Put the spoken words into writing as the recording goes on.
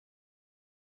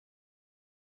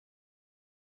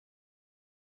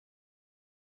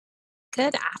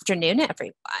Good afternoon,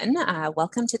 everyone.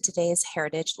 Welcome to today's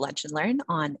Heritage Lunch and Learn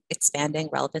on expanding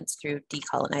relevance through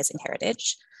decolonizing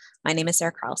heritage. My name is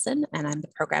Sarah Carlson, and I'm the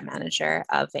program manager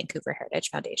of Vancouver Heritage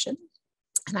Foundation.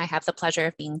 And I have the pleasure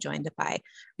of being joined by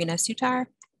Rena Soutar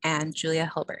and Julia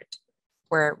Hulbert.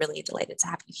 We're really delighted to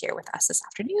have you here with us this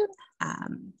afternoon.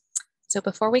 So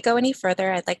before we go any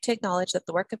further, I'd like to acknowledge that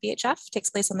the work of VHF takes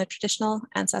place on the traditional,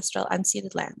 ancestral,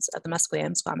 unceded lands of the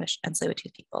Musqueam, Squamish, and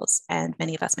Tsleil-Waututh peoples, and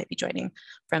many of us might be joining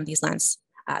from these lands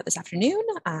this afternoon.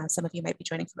 Some of you might be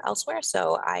joining from elsewhere,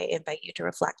 so I invite you to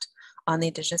reflect on the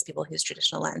Indigenous people whose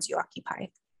traditional lands you occupy.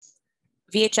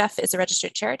 VHF is a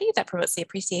registered charity that promotes the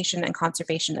appreciation and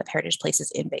conservation of heritage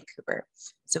places in Vancouver.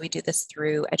 So we do this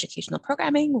through educational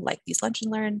programming like these lunch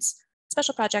and learns,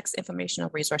 special projects, informational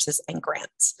resources, and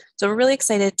grants. So we're really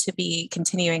excited to be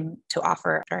continuing to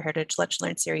offer our Heritage Lunch and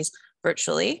Learn series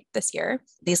virtually this year.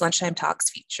 These lunchtime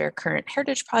talks feature current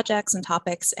heritage projects and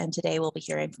topics, and today we'll be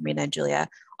hearing from Rena and Julia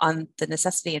on the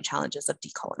necessity and challenges of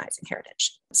decolonizing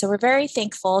heritage. So we're very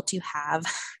thankful to have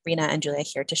Rena and Julia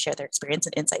here to share their experience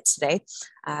and insights today.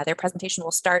 Their presentation will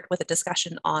start with a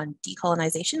discussion on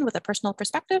decolonization with a personal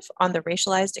perspective on the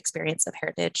racialized experience of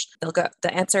heritage. They'll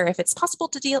answer if it's possible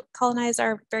to decolonize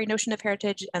our very notion of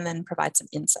heritage, and then provide some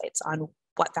insights on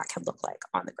what that can look like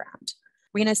on the ground.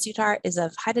 Rena Soutar is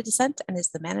of Haida descent and is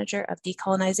the manager of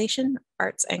Decolonization,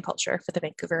 Arts and Culture for the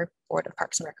Vancouver Board of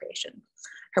Parks and Recreation.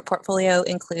 Her portfolio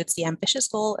includes the ambitious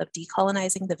goal of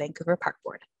decolonizing the Vancouver Park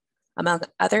Board. Among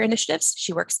other initiatives,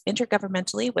 she works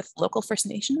intergovernmentally with local First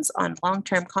Nations on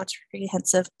long-term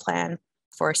comprehensive plan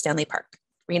for Stanley Park.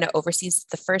 Rena oversees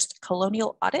the first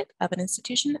colonial audit of an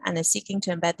institution and is seeking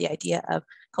to embed the idea of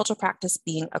cultural practice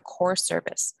being a core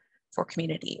service for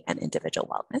community and individual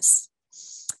wellness.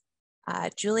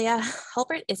 Julia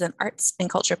Hulbert is an arts and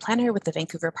culture planner with the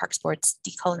Vancouver Parks Board's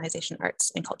Decolonization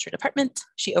Arts and Culture Department.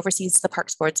 She oversees the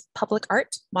Parks Board's public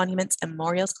art, monuments, and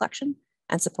memorials collection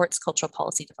and supports cultural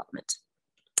policy development.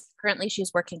 Currently,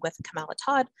 she's working with Kamala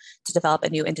Todd to develop a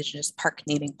new Indigenous park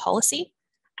naming policy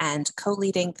and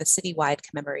co-leading the citywide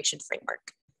commemoration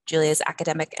framework. Julia's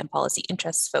academic and policy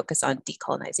interests focus on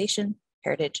decolonization,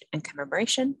 heritage, and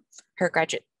commemoration. Her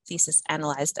graduate thesis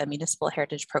analyzed a municipal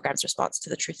heritage program's response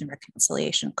to the Truth and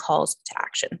Reconciliation calls to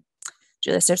action.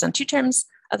 Julia serves on 2 terms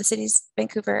of the city's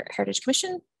Vancouver Heritage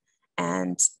Commission,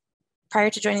 and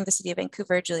prior to joining the City of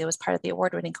Vancouver, Julia was part of the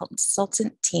award-winning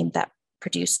consultant team that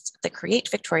produced the Create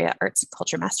Victoria Arts and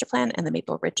Culture Master Plan and the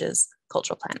Maple Ridges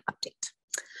Cultural Plan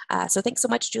Update. So thanks so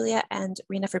much, Julia and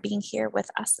Rena, for being here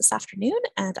with us this afternoon,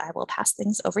 and I will pass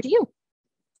things over to you.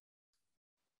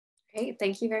 Great,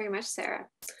 thank you very much, Sarah.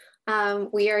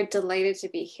 We are delighted to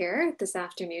be here this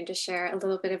afternoon to share a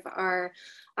little bit of our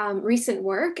recent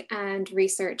work and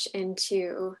research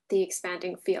into the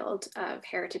expanding field of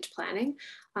heritage planning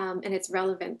and its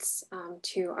relevance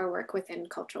to our work within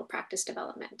cultural practice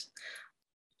development.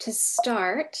 To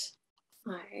start,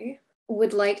 I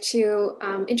would like to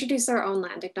introduce our own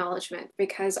land acknowledgement,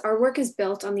 because our work is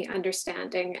built on the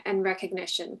understanding and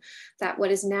recognition that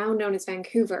what is now known as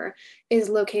Vancouver is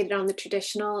located on the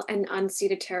traditional and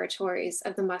unceded territories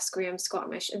of the Musqueam,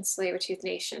 Squamish, and Tsleil-Waututh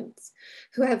nations,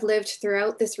 who have lived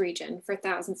throughout this region for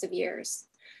thousands of years.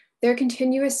 Their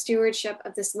continuous stewardship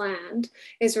of this land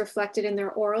is reflected in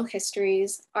their oral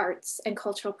histories, arts, and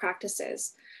cultural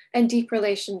practices, and deep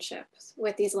relationships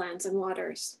with these lands and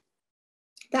waters.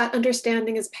 That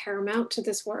understanding is paramount to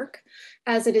this work,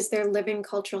 as it is their living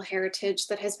cultural heritage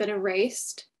that has been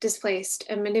erased, displaced,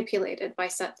 and manipulated by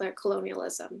settler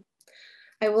colonialism.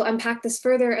 I will unpack this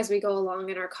further as we go along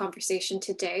in our conversation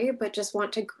today, but just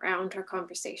want to ground our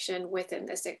conversation within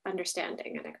this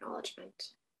understanding and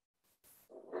acknowledgement.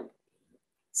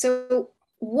 So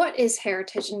what is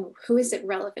heritage and who is it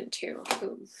relevant to?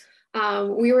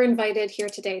 We were invited here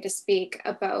today to speak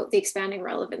about the expanding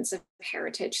relevance of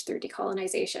heritage through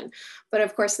decolonization. But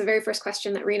of course, the very first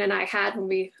question that Rena and I had when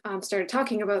we started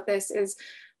talking about this is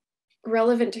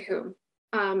relevant to whom?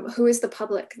 Who is the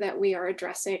public that we are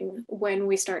addressing when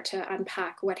we start to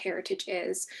unpack what heritage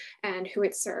is and who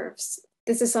it serves?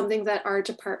 This is something that our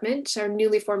department, our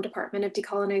newly formed Department of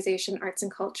Decolonization, Arts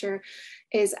and Culture,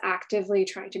 is actively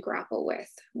trying to grapple with.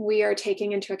 We are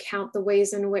taking into account the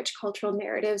ways in which cultural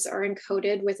narratives are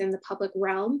encoded within the public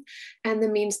realm and the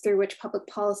means through which public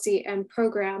policy and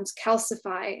programs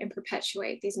calcify and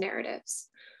perpetuate these narratives.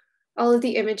 All of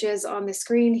the images on the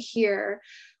screen here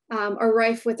are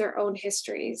rife with their own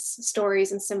histories,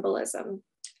 stories, and symbolism.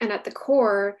 And at the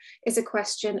core is a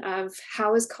question of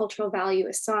how is cultural value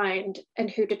assigned and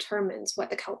who determines what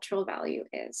the cultural value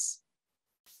is.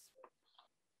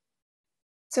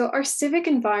 So our civic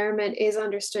environment is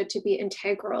understood to be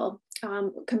integral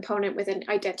component within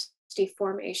identity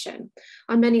formation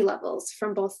on many levels,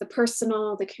 from both the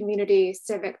personal, the community,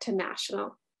 civic to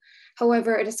national.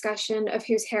 However, a discussion of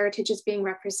whose heritage is being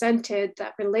represented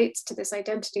that relates to this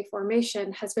identity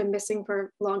formation has been missing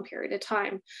for a long period of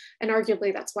time. And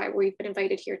arguably that's why we've been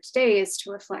invited here today, is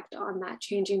to reflect on that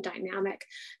changing dynamic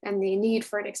and the need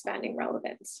for an expanding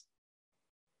relevance.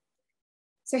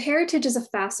 So heritage is a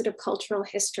facet of cultural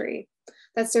history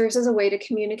that serves as a way to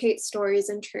communicate stories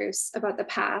and truths about the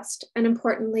past. And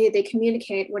importantly, they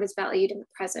communicate what is valued in the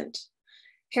present.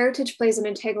 Heritage plays an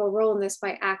integral role in this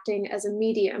by acting as a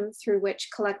medium through which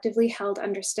collectively held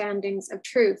understandings of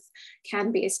truth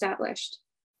can be established.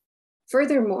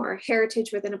 Furthermore,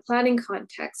 heritage within a planning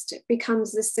context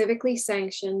becomes the civically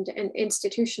sanctioned and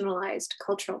institutionalized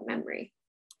cultural memory.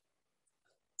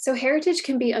 So heritage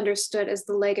can be understood as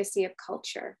the legacy of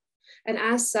culture, and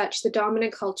as such, the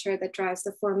dominant culture that drives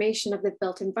the formation of the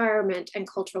built environment and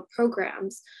cultural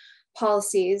programs,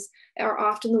 policies, are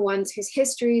often the ones whose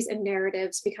histories and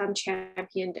narratives become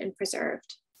championed and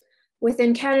preserved.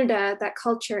 Within Canada, that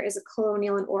culture is a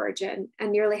colonial in origin,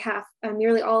 and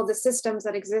nearly all of the systems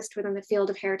that exist within the field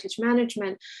of heritage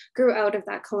management grew out of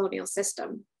that colonial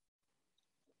system.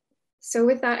 So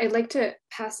with that, I'd like to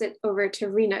pass it over to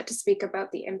Rena to speak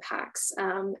about the impacts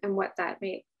and what that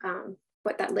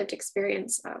lived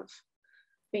experience of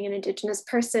being an Indigenous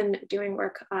person doing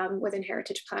work within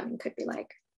heritage planning could be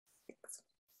like. Thanks.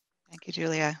 Thank you,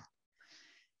 Julia.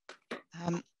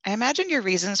 I imagine your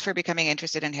reasons for becoming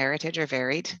interested in heritage are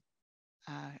varied.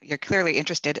 You're clearly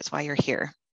interested, it's why you're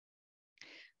here.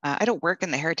 I don't work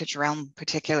in the heritage realm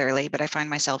particularly, but I find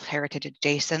myself heritage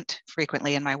adjacent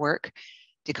frequently in my work,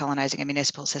 decolonizing a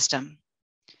municipal system.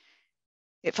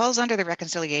 It falls under the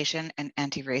reconciliation and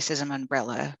anti-racism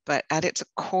umbrella, but at its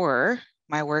core,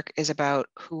 my work is about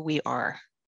who we are,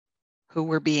 who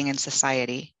we're being in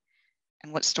society,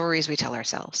 and what stories we tell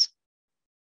ourselves.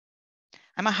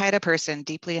 I'm a Haida person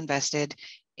deeply invested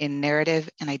in narrative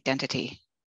and identity,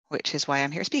 which is why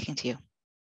I'm here speaking to you.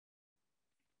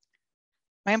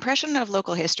 My impression of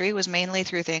local history was mainly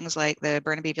through things like the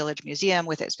Burnaby Village Museum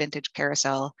with its vintage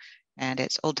carousel and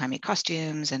its old-timey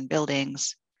costumes and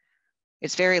buildings.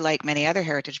 It's very like many other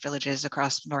heritage villages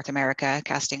across North America,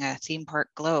 casting a theme park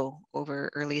glow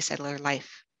over early settler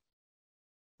life.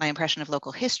 My impression of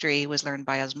local history was learned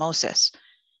by osmosis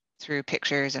through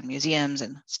pictures and museums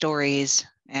and stories,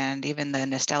 and even the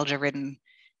nostalgia-ridden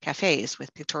cafes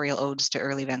with pictorial odes to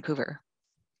early Vancouver.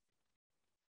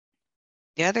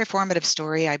 The other formative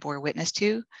story I bore witness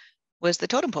to was the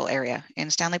totem pole area in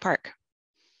Stanley Park.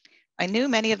 I knew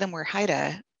many of them were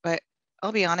Haida, but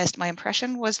I'll be honest, my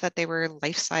impression was that they were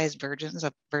life-size versions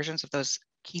of those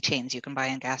keychains you can buy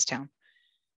in Gastown.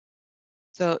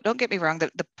 So don't get me wrong,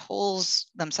 the poles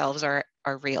themselves are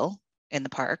real in the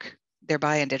park. They're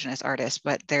by Indigenous artists,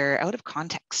 but they're out of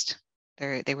context.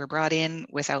 They were brought in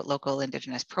without local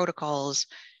Indigenous protocols,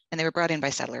 and they were brought in by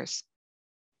settlers.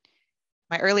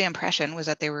 My early impression was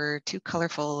that they were too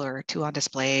colorful or too on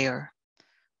display or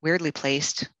weirdly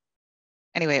placed.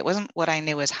 Anyway, it wasn't what I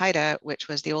knew as Haida, which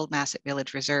was the old Masset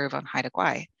Village Reserve on Haida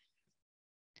Gwaii.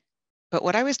 But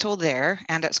what I was told there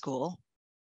and at school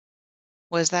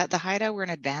was that the Haida were an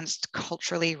advanced,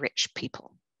 culturally rich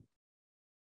people.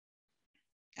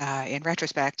 In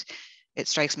retrospect, it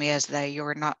strikes me as that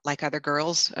you're not like other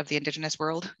girls of the Indigenous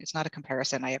world. It's not a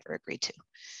comparison I ever agreed to.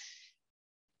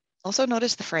 Also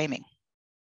notice the framing.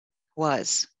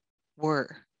 Was,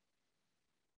 were.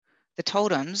 The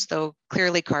totems, though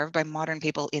clearly carved by modern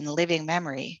people in living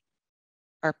memory,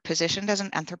 are positioned as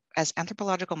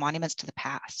anthropological monuments to the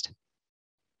past.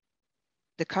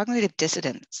 The cognitive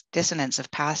dissonance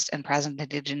of past and present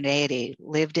indigeneity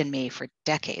lived in me for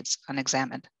decades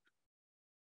unexamined.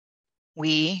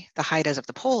 We, the Haidas of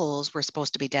the poles, were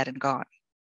supposed to be dead and gone.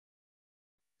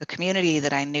 The community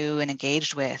that I knew and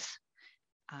engaged with,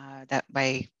 that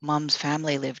my mom's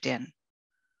family lived in,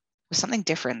 was something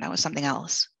different. That was something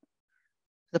else.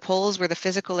 The poles were the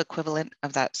physical equivalent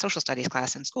of that social studies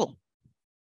class in school.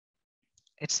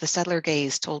 It's the settler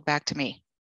gaze told back to me,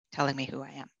 telling me who I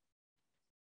am.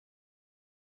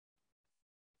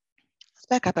 Let's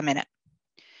back up a minute.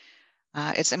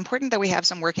 It's important that we have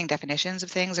some working definitions of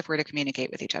things if we're to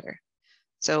communicate with each other.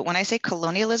 So when I say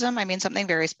colonialism, I mean something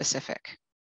very specific.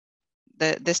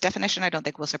 This definition I don't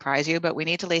think will surprise you, but we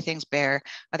need to lay things bare.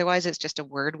 Otherwise, it's just a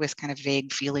word with kind of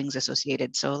vague feelings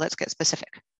associated. So let's get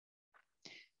specific.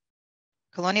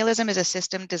 Colonialism is a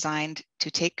system designed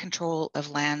to take control of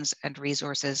lands and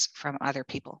resources from other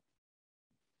people.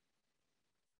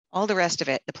 All the rest of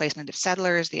it, the placement of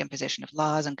settlers, the imposition of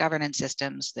laws and governance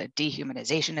systems, the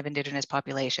dehumanization of Indigenous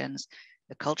populations,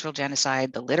 the cultural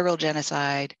genocide, the literal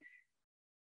genocide.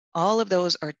 All of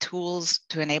those are tools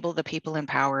to enable the people in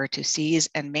power to seize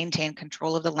and maintain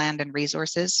control of the land and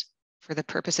resources for the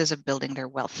purposes of building their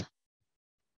wealth.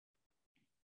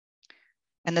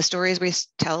 And the stories we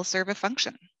tell serve a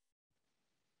function.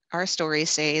 Our stories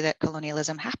say that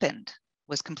colonialism happened,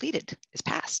 was completed, is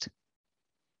past.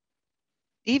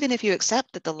 Even if you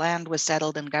accept that the land was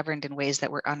settled and governed in ways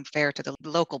that were unfair to the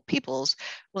local peoples,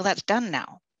 well, that's done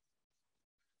now.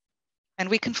 And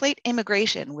we conflate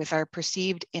immigration with our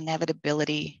perceived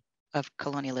inevitability of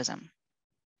colonialism.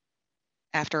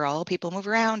 After all, people move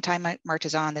around, time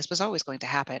marches on, this was always going to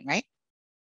happen, right?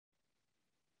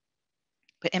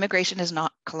 But immigration is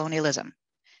not colonialism.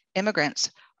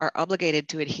 Immigrants are obligated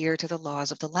to adhere to the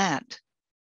laws of the land.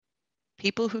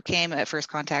 People who came at first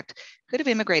contact could have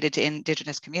immigrated to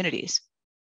Indigenous communities.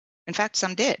 In fact,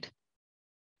 some did.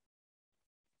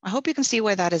 I hope you can see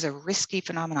why that is a risky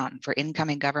phenomenon for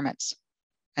incoming governments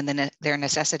and their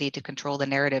necessity to control the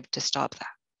narrative to stop that.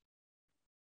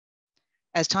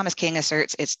 As Thomas King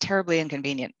asserts, it's terribly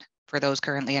inconvenient for those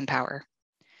currently in power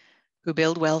who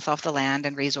build wealth off the land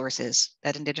and resources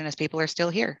that Indigenous people are still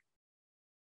here.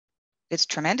 It's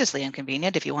tremendously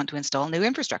inconvenient if you want to install new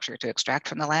infrastructure to extract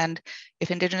from the land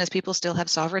if Indigenous people still have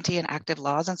sovereignty and active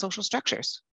laws and social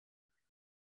structures.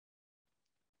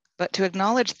 But to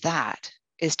acknowledge that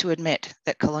is to admit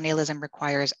that colonialism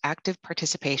requires active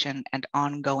participation and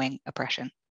ongoing oppression.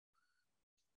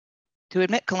 To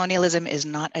admit colonialism is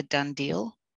not a done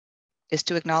deal is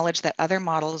to acknowledge that other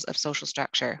models of social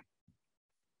structure,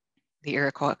 the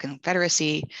Iroquois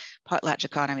Confederacy, potlatch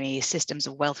economy, systems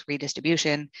of wealth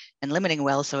redistribution, and limiting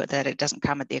wealth so that it doesn't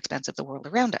come at the expense of the world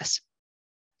around us.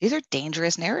 These are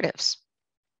dangerous narratives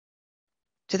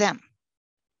to them,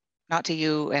 not to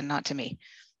you and not to me.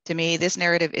 To me, this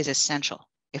narrative is essential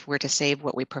if we're to save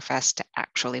what we profess to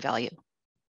actually value.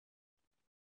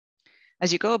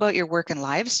 As you go about your work and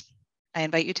lives, I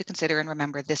invite you to consider and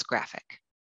remember this graphic.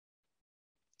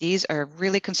 These are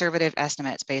really conservative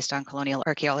estimates based on colonial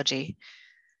archaeology.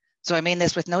 So I mean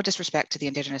this with no disrespect to the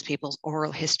Indigenous people's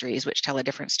oral histories, which tell a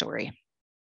different story.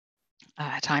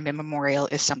 Time immemorial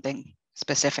is something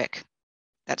specific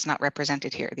that's not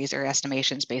represented here. These are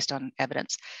estimations based on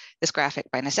evidence. This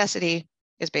graphic, by necessity,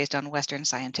 is based on Western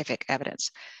scientific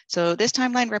evidence. So this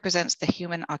timeline represents the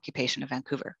human occupation of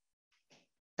Vancouver.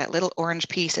 That little orange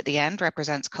piece at the end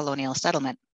represents colonial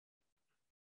settlement.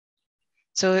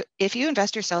 So if you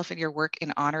invest yourself in your work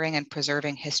in honoring and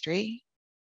preserving history,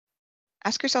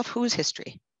 ask yourself whose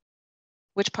history?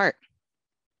 Which part?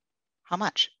 How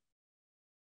much?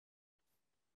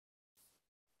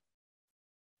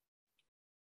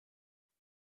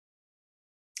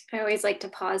 I always like to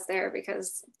pause there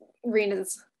because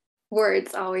Rena's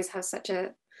words always have such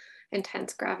an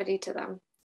intense gravity to them.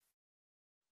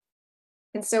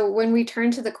 And so when we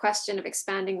turn to the question of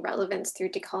expanding relevance through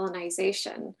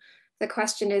decolonization, the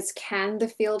question is, can the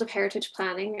field of heritage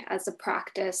planning as a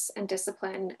practice and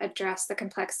discipline address the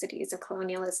complexities of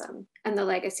colonialism and the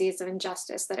legacies of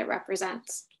injustice that it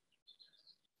represents?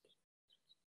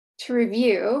 To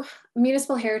review,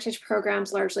 municipal heritage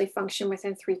programs largely function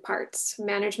within three parts: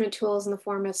 management tools in the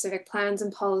form of civic plans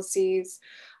and policies,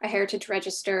 a heritage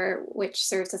register, which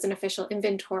serves as an official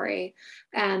inventory,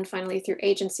 and finally through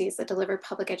agencies that deliver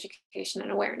public education and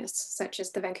awareness, such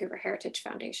as the Vancouver Heritage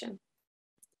Foundation.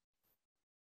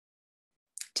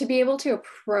 To be able to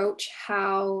approach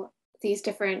how these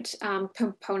different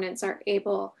components are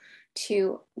able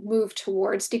to move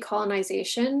towards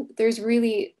decolonization,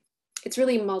 it's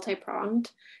really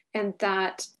multi-pronged, and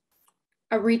that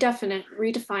a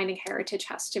redefining heritage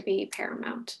has to be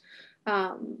paramount.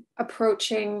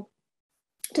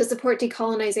 To support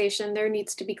decolonization, there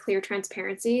needs to be clear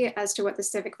transparency as to what the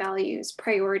civic values,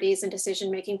 priorities, and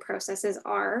decision-making processes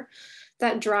are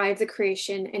that drive the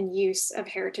creation and use of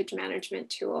heritage management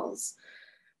tools.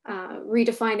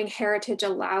 Redefining heritage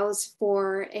allows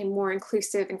for a more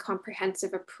inclusive and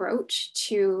comprehensive approach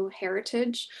to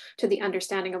heritage, to the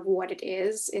understanding of what it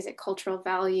is. Is it cultural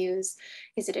values?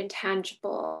 Is it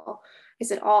intangible?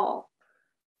 Is it all?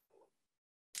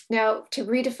 Now, to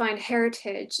redefine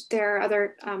heritage, there are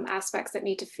other aspects that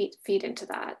need to feed into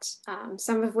that,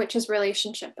 some of which is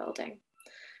relationship building,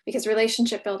 because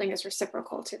relationship building is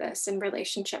reciprocal to this, and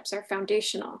relationships are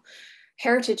foundational.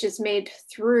 Heritage is made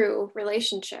through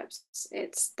relationships.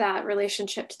 It's that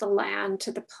relationship to the land,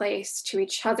 to the place, to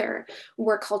each other,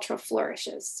 where culture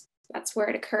flourishes. That's where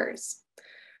it occurs.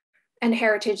 And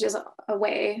heritage is a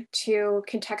way to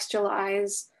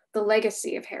contextualize the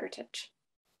legacy of heritage,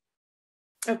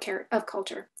 of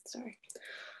culture, sorry.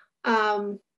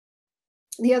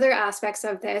 The other aspects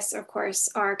of this, of course,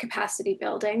 are capacity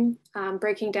building,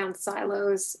 breaking down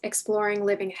silos, exploring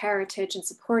living heritage and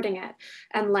supporting it,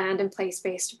 and land and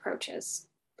place-based approaches.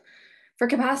 For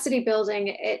capacity building,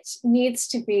 it needs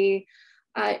to be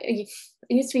a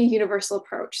universal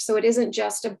approach. So it isn't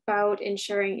just about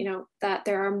ensuring, that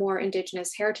there are more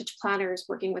Indigenous heritage planners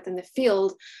working within the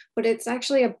field, but it's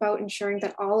actually about ensuring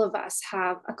that all of us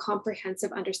have a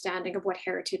comprehensive understanding of what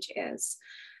heritage is.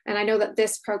 And I know that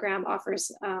this program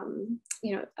offers,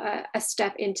 a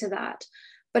step into that,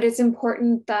 but it's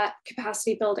important that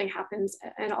capacity building happens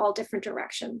in all different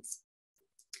directions.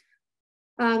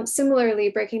 Similarly,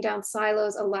 breaking down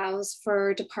silos allows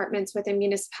for departments within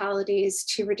municipalities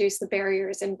to reduce the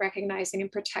barriers in recognizing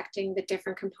and protecting the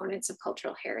different components of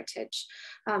cultural heritage,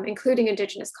 including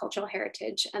Indigenous cultural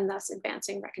heritage, and thus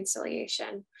advancing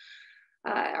reconciliation.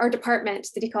 Our department,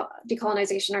 the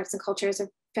Decolonization, Arts and Culture, is a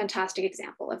fantastic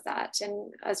example of that.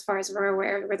 And as far as we're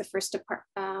aware, we're the first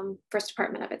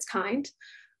department of its kind.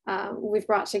 We've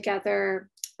brought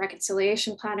together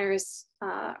reconciliation planners,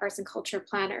 arts and culture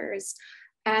planners,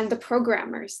 and the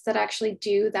programmers that actually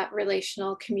do that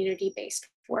relational community-based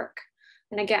work.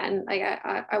 And again,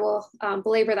 I will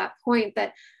belabor that point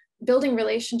that building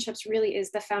relationships really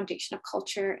is the foundation of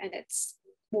culture, and it's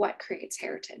what creates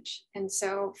heritage. And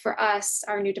so for us,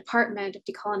 our new department of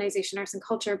Decolonization, Arts and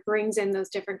Culture brings in those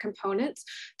different components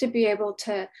to be able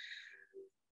to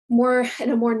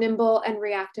in a more nimble and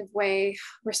reactive way,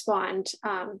 respond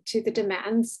to the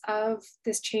demands of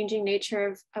this changing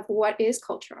nature of what is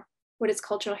cultural. What is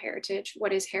cultural heritage?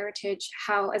 What is heritage?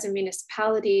 How, as a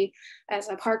municipality, as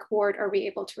a park board, are we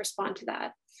able to respond to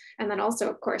that? And then also,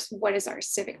 of course, what is our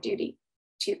civic duty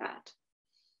to that?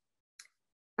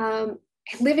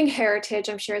 Living heritage,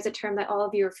 I'm sure, is a term that all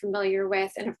of you are familiar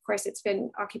with. And of course, it's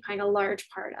been occupying a large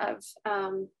part of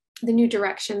the new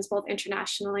directions, both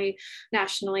internationally,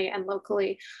 nationally, and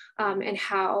locally, and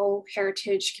how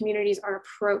heritage communities are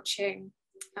approaching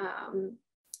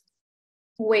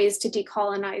ways to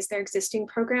decolonize their existing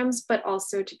programs, but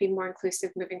also to be more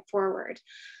inclusive moving forward.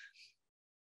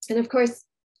 And of course,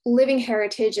 living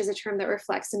heritage is a term that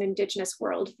reflects an Indigenous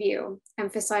worldview,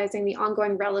 emphasizing the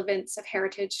ongoing relevance of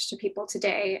heritage to people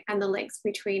today and the links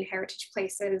between heritage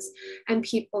places and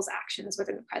people's actions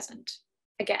within the present.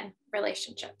 Again,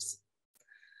 relationships.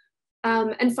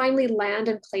 And finally, land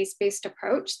and place-based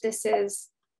approach. This is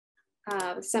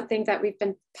something that we've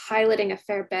been piloting a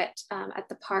fair bit at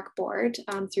the Park Board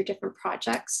through different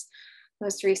projects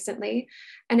most recently.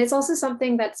 And it's also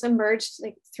something that's emerged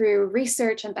through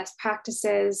research and best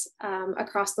practices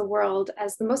across the world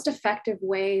as the most effective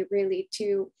way really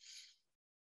to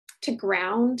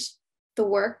ground the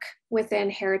work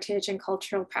within heritage and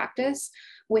cultural practice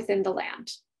within the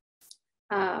land.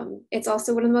 It's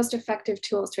also one of the most effective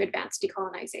tools to advance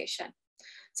decolonization.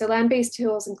 So land-based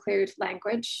tools include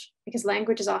language, because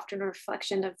language is often a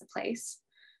reflection of the place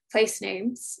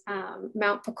names.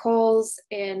 Mount Pacoles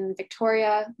in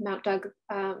Victoria, Mount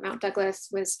Douglas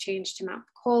was changed to Mount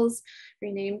Pacoles,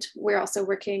 renamed. We're also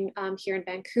working here in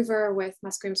Vancouver with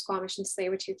Musqueam, Squamish, and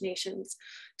Tsleil-Waututh nations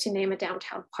to name a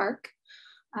downtown park.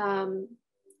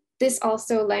 This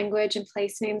also, language and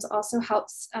place names, also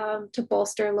helps to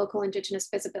bolster local Indigenous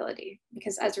visibility,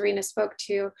 because as Rena spoke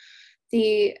to,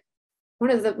 one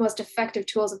of the most effective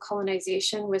tools of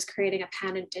colonization was creating a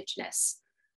pan-Indigenous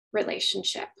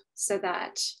relationship, so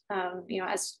that,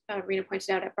 as Rena pointed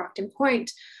out at Brockton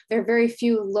Point, there are very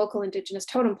few local Indigenous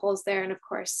totem poles there. And of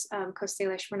course, Coast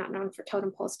Salish were not known for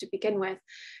totem poles to begin with.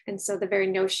 And so the very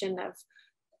notion of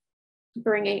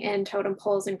bringing in totem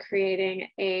poles and creating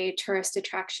a tourist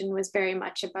attraction was very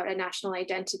much about a national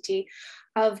identity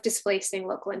of displacing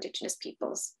local Indigenous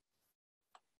peoples.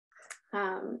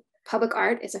 Public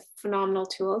art is a phenomenal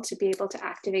tool to be able to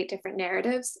activate different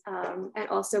narratives and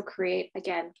also create,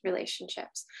 again,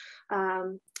 relationships.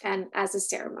 And as a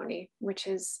ceremony,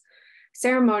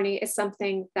 ceremony is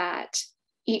something that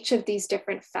each of these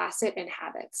different facets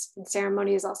inhabits. And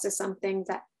ceremony is also something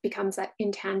that becomes that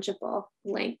intangible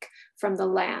link from the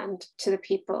land to the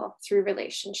people through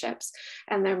relationships.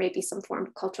 And there may be some form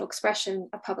of cultural expression,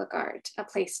 a public art, a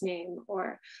place name,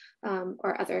 or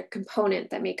other component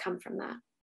that may come from that.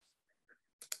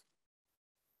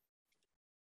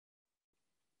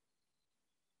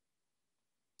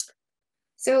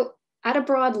 So at a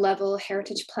broad level,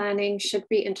 heritage planning should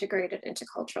be integrated into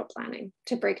cultural planning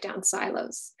to break down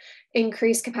silos,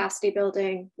 increase capacity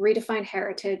building, redefine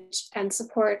heritage, and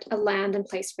support a land and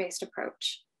place-based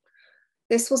approach.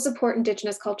 This will support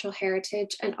Indigenous cultural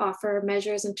heritage and offer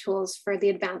measures and tools for the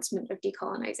advancement of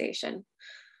decolonization.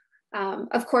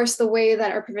 Of course, the way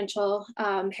that our provincial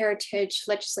heritage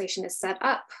legislation is set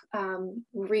up, I'm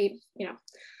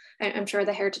sure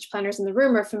the heritage planners in the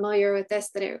room are familiar with this,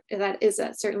 that is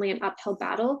certainly an uphill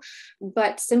battle,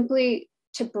 but simply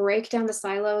to break down the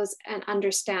silos and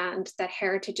understand that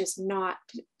heritage is not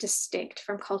distinct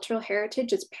from cultural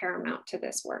heritage is paramount to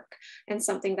this work, and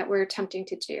something that we're attempting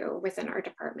to do within our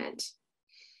department.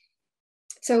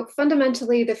 So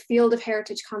fundamentally, the field of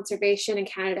heritage conservation in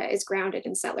Canada is grounded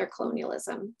in settler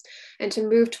colonialism. And to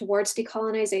move towards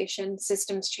decolonization,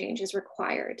 systems change is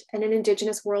required, and an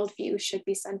Indigenous worldview should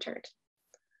be centered.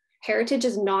 Heritage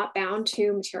is not bound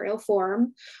to material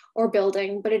form or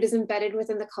building, but it is embedded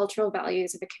within the cultural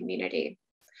values of a community.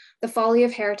 The folly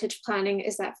of heritage planning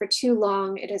is that for too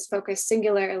long, it has focused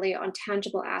singularly on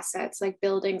tangible assets like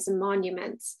buildings and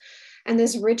monuments. And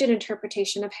this rigid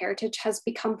interpretation of heritage has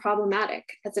become problematic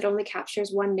as it only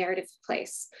captures one narrative of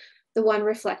place, the one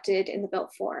reflected in the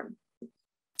built form.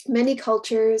 Many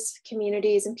cultures,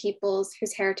 communities, and peoples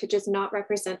whose heritage is not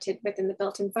represented within the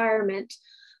built environment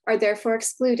are therefore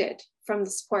excluded from the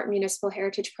support municipal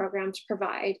heritage programs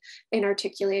provide in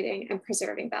articulating and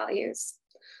preserving values.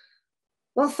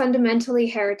 While fundamentally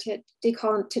to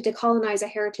decolonize a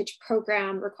heritage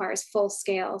program requires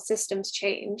full-scale systems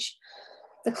change,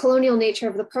 the colonial nature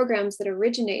of the programs that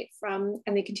originate from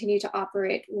and they continue to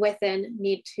operate within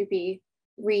need to be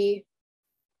they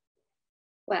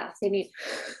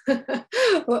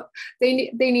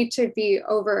need to be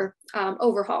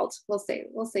overhauled. We'll say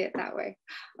it that way.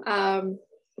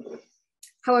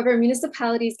 However,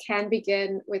 municipalities can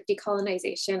begin with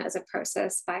decolonization as a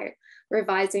process by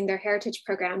revising their heritage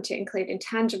program to include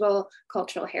intangible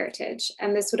cultural heritage.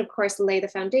 And this would, of course, lay the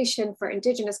foundation for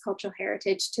Indigenous cultural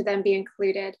heritage to then be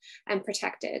included and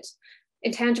protected.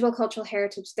 Intangible cultural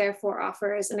heritage therefore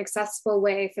offers an accessible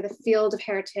way for the field of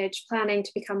heritage planning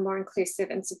to become more inclusive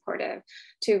and supportive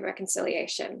to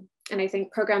reconciliation. And I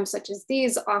think programs such as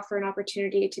these offer an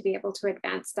opportunity to be able to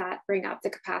advance that, bring up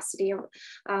the capacity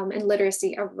and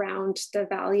literacy around the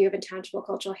value of intangible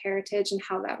cultural heritage and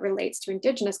how that relates to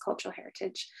Indigenous cultural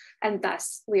heritage. And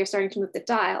thus, we are starting to move the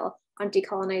dial on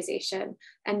decolonization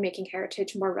and making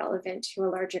heritage more relevant to a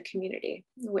larger community,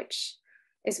 which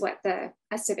is what a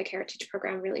civic heritage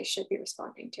program really should be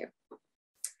responding to.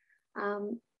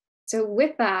 So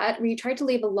with that, we tried to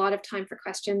leave a lot of time for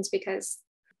questions because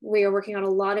we are working on a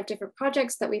lot of different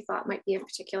projects that we thought might be of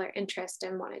particular interest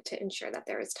and wanted to ensure that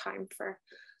there is time for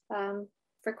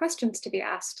questions to be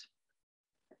asked.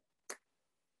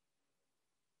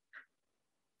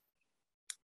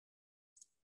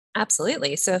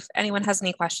 Absolutely. So if anyone has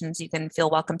any questions, you can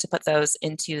feel welcome to put those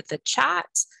into the chat.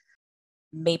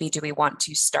 Maybe do we want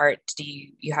to start? Do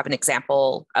you have an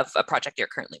example of a project you're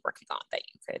currently working on that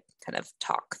you could kind of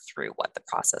talk through what the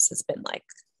process has been like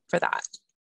for that?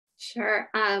 Sure.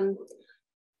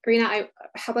 Rena,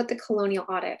 how about the colonial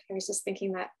audit? I was just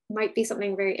thinking that might be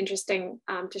something very interesting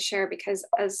to share because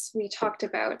as we talked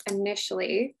about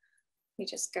initially, let me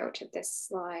just go to this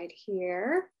slide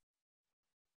here.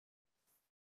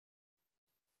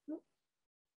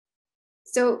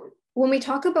 So when we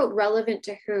talk about relevant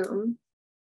to whom,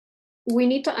 we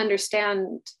need to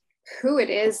understand who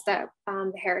it is that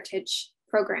the heritage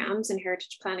programs and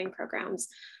heritage planning programs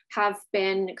have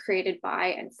been created by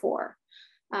and for.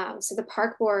 So the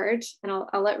Park Board, and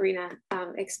I'll let Rena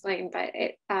explain, but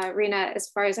Rena, as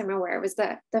far as I'm aware, was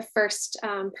the first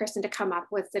person to come up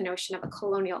with the notion of a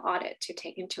colonial audit to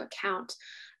take into account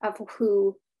of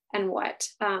who and what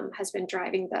has been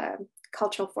driving the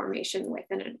cultural formation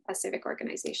within a civic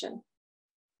organization.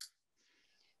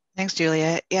 Thanks,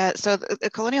 Julia. Yeah, so the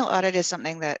colonial audit is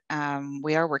something that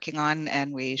we are working on,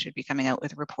 and we should be coming out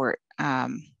with a report,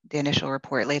 the initial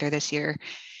report later this year.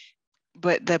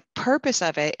 But the purpose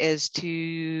of it is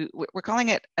we're calling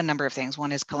it a number of things.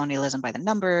 One is colonialism by the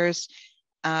numbers.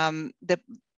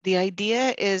 The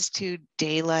idea is to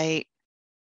daylight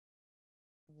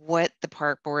what the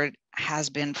Park Board has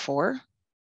been for,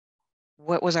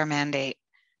 what was our mandate,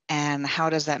 and how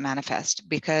does that manifest?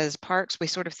 Because parks, we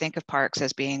sort of think of parks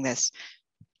as being this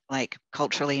like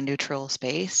culturally neutral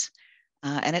space,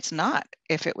 and it's not.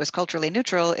 If it was culturally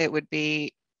neutral, it would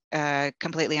be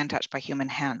completely untouched by human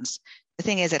hands. The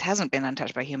thing is, it hasn't been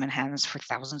untouched by human hands for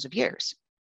thousands of years.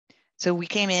 So we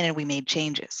came in and we made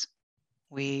changes.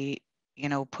 We,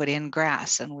 put in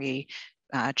grass, and we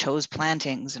chose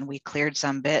plantings, and we cleared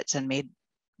some bits and made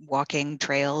walking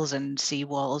trails and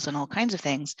seawalls and all kinds of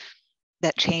things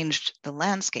that changed the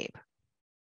landscape.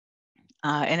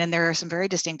 And then there are some very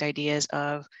distinct ideas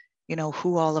of,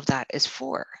 who all of that is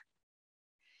for,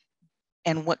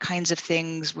 and what kinds of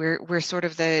things we're sort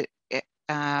of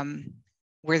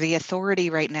we're the authority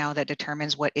right now that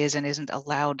determines what is and isn't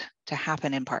allowed to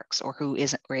happen in parks, or who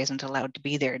isn't or isn't allowed to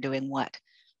be there doing what.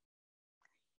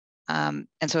 And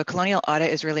so a colonial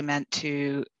audit is really meant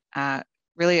to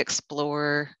really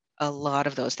explore a lot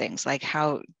of those things, like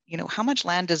how much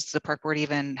land does the park board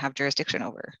even have jurisdiction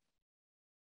over?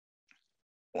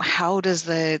 How does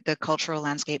the cultural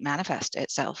landscape manifest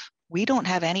itself? We don't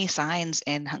have any signs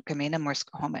in Hunkaminam or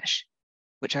Squamish,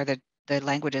 which are the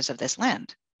languages of this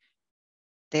land.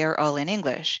 They are all in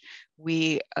English.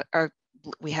 We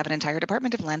have an entire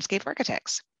department of landscape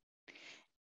architects,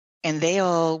 and they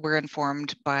all were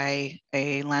informed by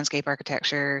a landscape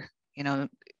architecture,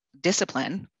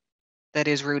 discipline that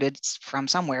is rooted from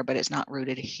somewhere, but it's not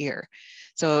rooted here.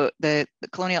 So the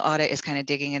colonial audit is kind of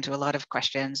digging into a lot of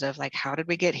questions of like, how did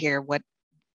we get here? What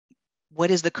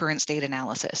is the current state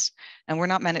analysis? And we're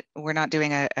not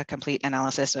doing a complete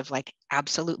analysis of like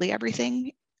absolutely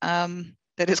everything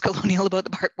that is colonial about the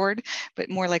park board, but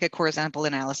more like a core sample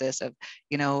analysis of,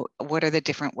 what are the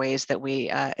different ways that we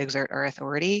exert our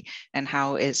authority, and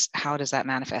how does that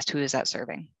manifest? Who is that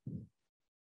serving?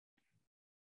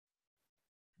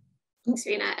 Thanks,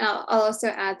 Rena. I'll also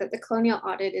add that the colonial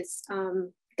audit is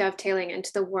dovetailing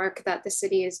into the work that the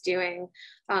city is doing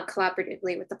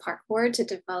collaboratively with the park board to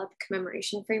develop a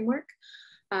commemoration framework.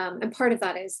 And part of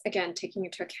that is, again, taking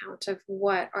into account of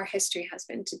what our history has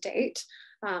been to date,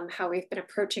 how we've been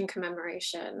approaching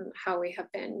commemoration, how we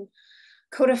have been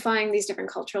codifying these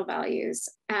different cultural values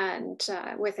and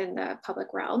within the public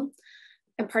realm.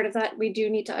 And part of that, we do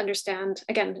need to understand,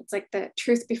 again, it's like the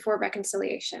truth before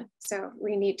reconciliation. So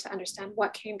we need to understand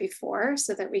what came before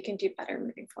so that we can do better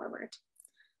moving forward.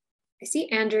 I see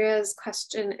Andrea's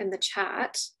question in the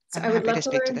chat. So I'm happy to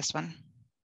speak to this one.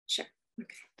 Sure.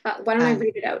 Okay. Why don't I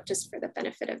read it out just for the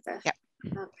benefit of the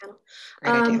panel?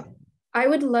 Great idea. I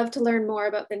would love to learn more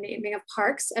about the naming of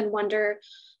parks and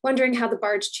wondering how the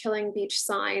Barge Chilling Beach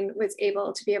sign was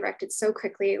able to be erected so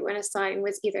quickly when a sign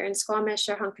was either in Squamish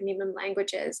or Hunkaminam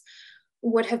languages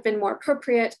would have been more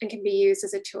appropriate and can be used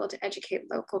as a tool to educate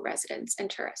local residents and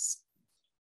tourists.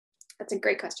 That's a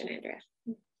great question, Andrea.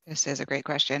 This is a great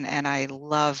question. And I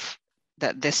love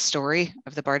that this story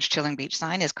of the Barge Chilling Beach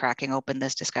sign is cracking open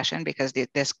this discussion, because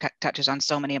this touches on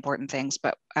so many important things.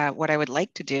 But what I would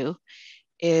like to do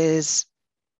is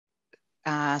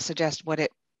suggest what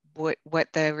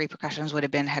the repercussions would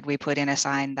have been had we put in a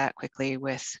sign that quickly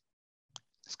with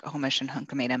Squamish and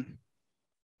Hunkaminam.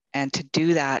 And to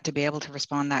do that, to be able to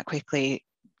respond that quickly,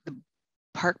 the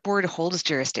park board holds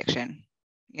jurisdiction.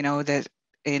 That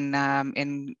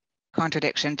in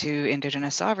contradiction to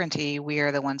Indigenous sovereignty, we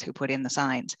are the ones who put in the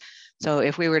signs. So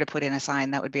if we were to put in a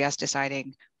sign, that would be us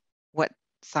deciding what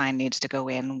sign needs to go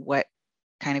in, what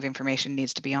kind of information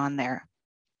needs to be on there.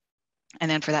 And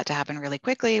then for that to happen really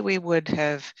quickly, we would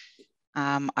have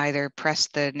either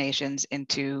pressed the nations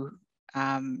into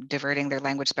diverting their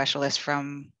language specialists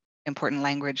from important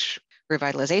language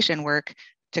revitalization work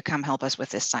to come help us with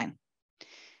this sign.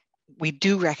 We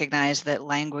do recognize that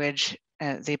language,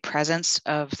 the presence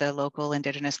of the local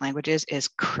Indigenous languages is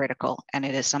critical, and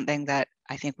it is something that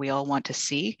I think we all want to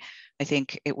see. I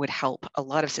think it would help a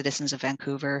lot of citizens of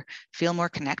Vancouver feel more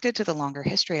connected to the longer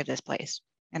history of this place.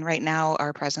 And right now,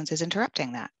 our presence is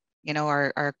interrupting that.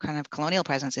 Our kind of colonial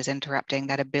presence is interrupting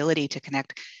that ability to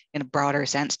connect in a broader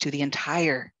sense to the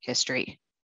entire history,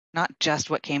 not just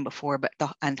what came before, but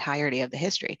the entirety of the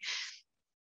history.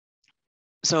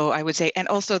 So I would say, and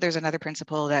also there's another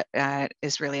principle that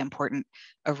is really important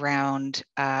around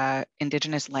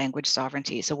Indigenous language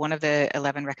sovereignty. So one of the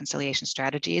 11 reconciliation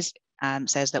strategies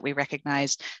says that we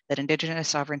recognize that Indigenous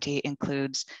sovereignty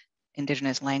includes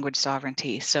Indigenous language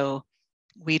sovereignty. So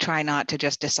we try not to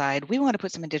just decide we want to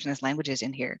put some Indigenous languages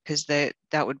in here, because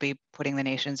that would be putting the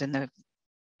nations in the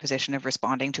position of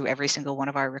responding to every single one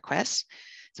of our requests.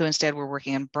 So instead, we're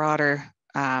working in broader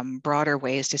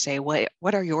ways to say, what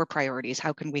are your priorities?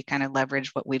 How can we kind of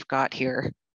leverage what we've got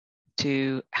here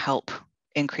to help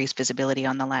increase visibility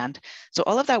on the land? So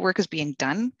all of that work is being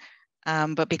done,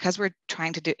 but because we're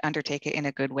trying to undertake it in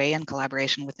a good way in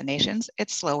collaboration with the nations,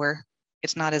 it's slower,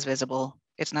 it's not as visible,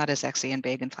 it's not as sexy and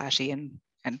big and flashy and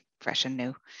fresh and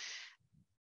new.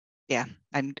 Yeah,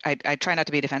 I try not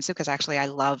to be defensive, because actually I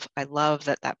love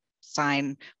that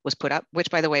sign was put up,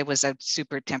 which by the way was a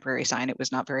super temporary sign. It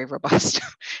was not very robust.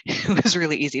 It was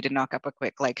really easy to knock up a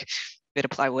quick bit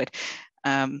of plywood.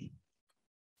 But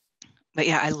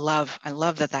yeah, I love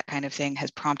that kind of thing has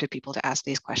prompted people to ask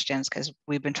these questions, because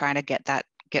we've been trying to get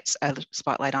a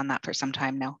spotlight on that for some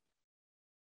time now.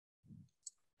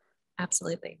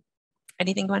 Absolutely.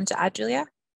 Anything you wanted to add, Julia?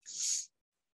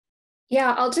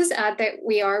 Yeah, I'll just add that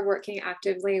we are working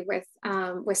actively with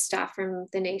staff from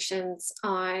the nations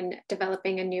on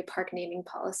developing a new park naming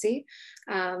policy,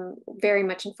 very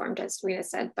much informed, as Rena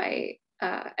said, by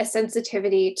a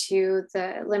sensitivity to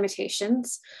the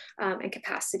limitations and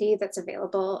capacity that's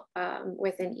available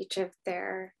within each of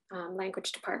their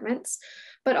language departments,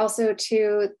 but also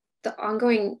to the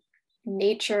ongoing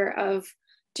nature of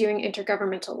doing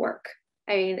intergovernmental work.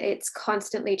 I mean, it's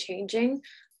constantly changing,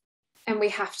 and we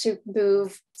have to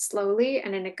move slowly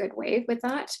and in a good way with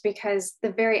that, because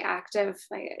the very act of,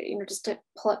 just to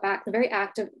pull it back, the very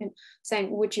act of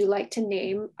saying, would you like to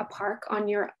name a park on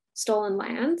your stolen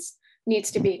lands,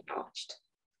 needs to be acknowledged.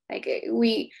 Like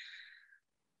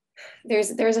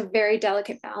there's a very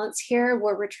delicate balance here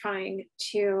where we're trying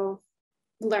to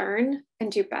learn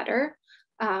and do better,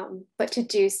 but to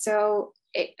do so,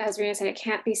 as Rena said, it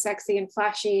can't be sexy and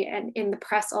flashy and in the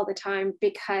press all the time,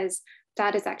 because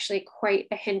that is actually quite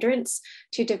a hindrance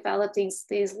to develop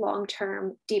these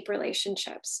long-term deep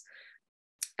relationships.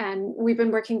 And we've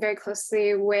been working very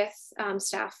closely with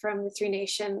staff from the Three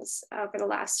Nations over the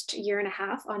last year and a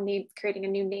half on creating a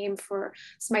new name for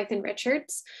Smythe and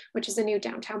Richards, which is a new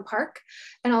downtown park.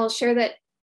 And I'll share that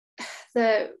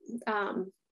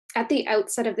at the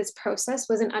outset of this process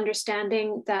was an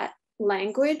understanding that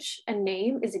language and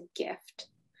name is a gift,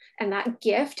 and that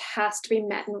gift has to be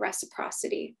met in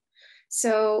reciprocity.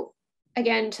 So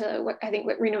again, to what I think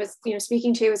what Rena was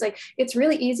speaking to, was like, it's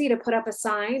really easy to put up a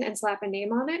sign and slap a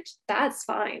name on it. That's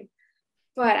fine.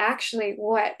 But actually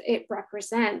what it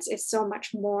represents is so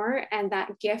much more, and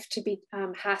that gift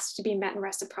has to be met in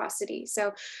reciprocity.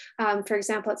 So for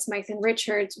example, at Smythe and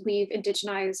Richards, we've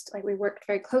indigenized, we worked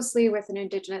very closely with an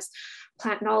Indigenous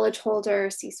plant knowledge holder,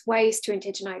 Cease Weiss, to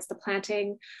indigenize the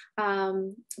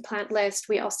plant list.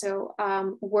 We also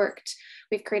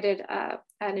we've created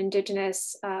an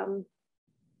Indigenous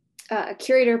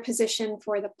curator position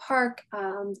for the park.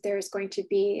 There's going to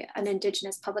be an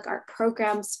Indigenous public art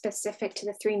program specific to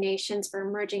the Three Nations for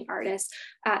emerging artists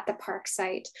at the park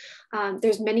site.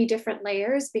 There's many different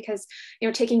layers, because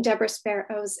taking Deborah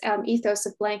Sparrow's ethos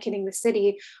of blanketing the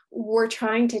city, we're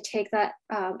trying to take that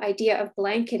idea of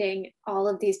blanketing all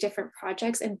of these different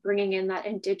projects and bringing in that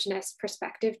Indigenous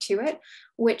perspective to it,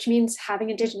 which means having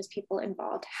Indigenous people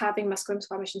involved, having Musqueam,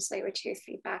 Squamish, and Tsleil-Waututh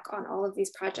feedback on all of these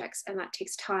projects, and that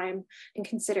takes time and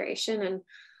consideration. And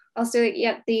also,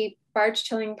 the barge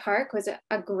chilling park was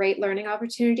a great learning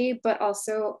opportunity, but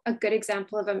also a good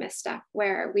example of a misstep,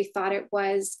 where we thought it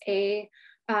was the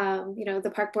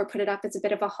park board put it up as a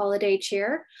bit of a holiday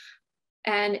cheer,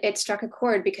 and it struck a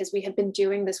chord, because we had been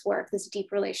doing this work, this deep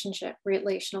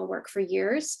relational work for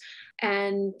years,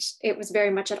 and it was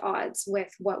very much at odds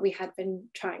with what we had been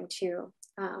trying to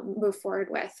move forward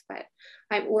with. But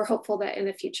we're hopeful that in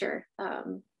the future,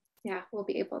 we'll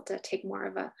be able to take more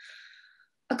of a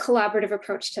collaborative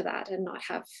approach to that, and not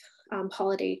have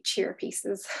holiday cheer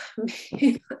pieces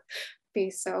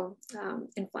be so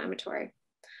inflammatory.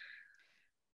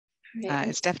 Right.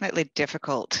 It's definitely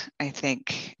difficult, I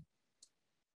think.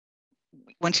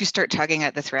 Once you start tugging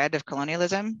at the thread of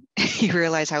colonialism, you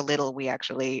realize how little we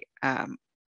actually,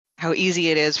 how easy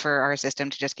it is for our system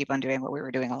to just keep on doing what we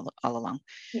were doing all along.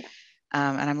 Yeah.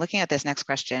 And I'm looking at this next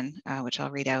question, which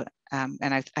I'll read out.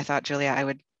 And I thought, Julia, I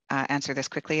would answer this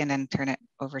quickly and then turn it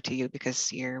over to you,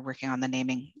 because you're working on the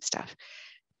naming stuff.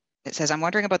 It says, I'm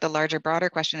wondering about the larger, broader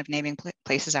question of naming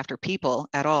places after people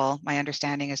at all. My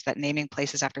understanding is that naming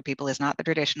places after people is not the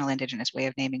traditional Indigenous way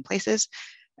of naming places,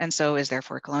 and so is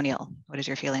therefore colonial. What is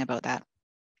your feeling about that?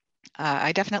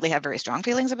 I definitely have very strong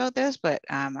feelings about this, but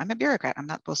I'm a bureaucrat. I'm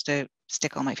not supposed to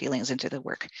stick all my feelings into the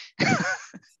work.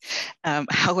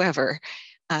 However,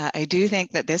 I do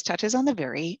think that this touches on the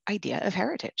very idea of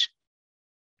heritage.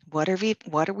 What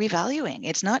are we valuing?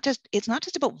 It's not just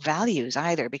about values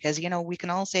either, because we can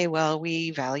all say, well,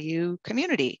 we value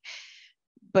community,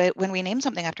 but when we name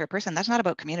something after a person, that's not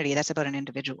about community, that's about an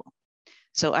individual.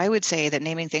 So I would say that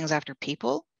naming things after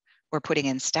people, or putting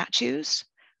in statues,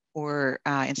 or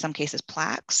in some cases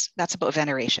plaques, that's about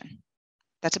veneration.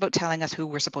 That's about telling us who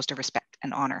we're supposed to respect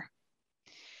and honor.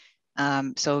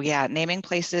 So yeah, naming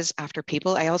places after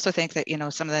people. I also think that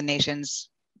some of the nations,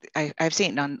 I've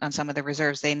seen on some of the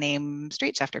reserves, they name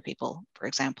streets after people, for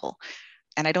example.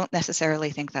 And I don't necessarily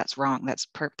think that's wrong.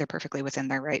 They're perfectly within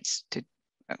their rights to,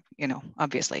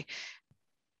 obviously.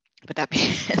 But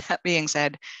that being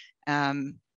said,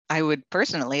 I would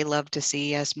personally love to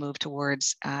see us move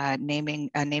towards a naming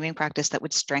practice that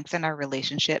would strengthen our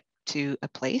relationship to a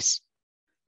place,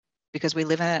 because we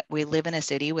live in a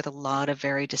city with a lot of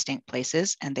very distinct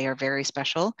places, and they are very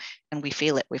special, and we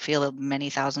feel it. We feel many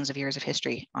thousands of years of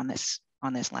history on this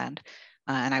land.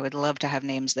 And I would love to have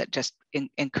names that just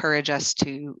encourage us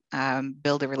to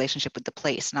build a relationship with the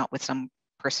place, not with some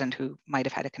person who might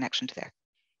have had a connection to there.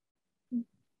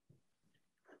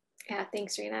 Yeah,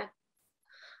 thanks, Rena.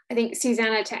 I think,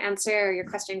 Susanna, to answer your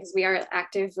question, because we are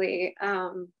actively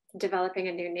developing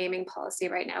a new naming policy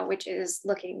right now, which is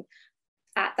looking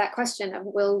at that question of,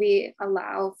 will we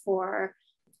allow for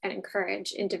and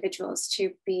encourage individuals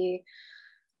to be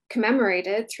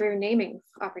commemorated through naming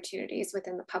opportunities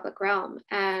within the public realm?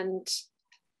 And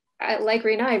like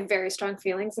Rena, I have very strong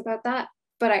feelings about that.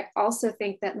 But I also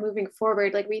think that moving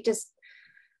forward, like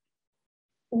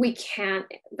we can't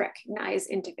recognize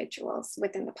individuals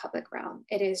within the public realm.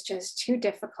 It is just too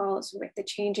difficult with the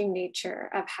changing nature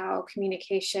of how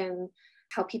communication,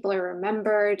 how people are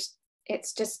remembered.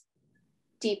 It's just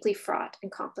deeply fraught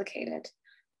and complicated.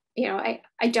 You know,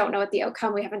 I don't know what the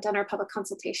outcome, we haven't done our public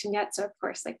consultation yet. So of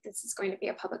course, like, this is going to be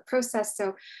a public process.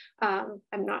 So I'm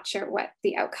not sure what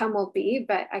the outcome will be,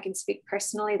 but I can speak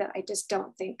personally that I just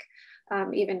don't think,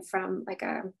 even from like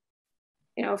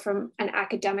from an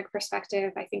academic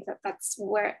perspective, I think that that's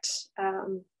where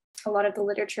a lot of the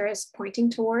literature is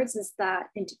pointing towards, is that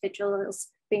individuals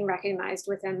being recognized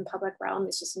within public realm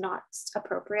is just not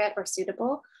appropriate or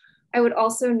suitable. I would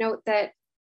also note that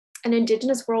an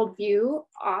Indigenous worldview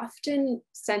often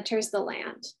centers the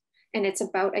land, and it's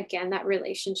about, again, that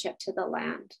relationship to the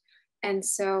land. And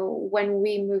so when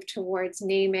we move towards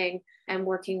naming and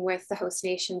working with the host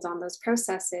nations on those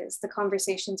processes, the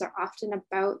conversations are often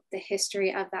about the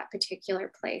history of that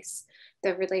particular place,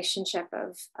 the relationship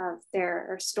of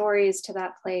their stories to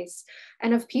that place,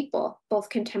 and of people, both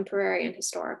contemporary and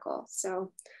historical.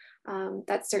 So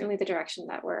that's certainly the direction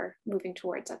that we're moving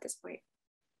towards at this point.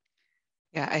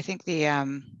 Yeah, I think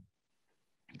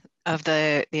of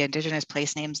the Indigenous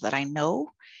place names that I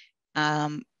know,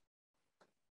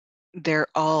 they're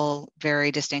all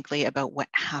very distinctly about what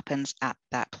happens at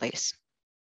that place,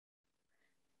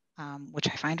 which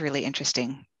I find really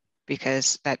interesting,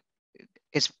 because that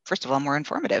is, first of all, more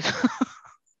informative.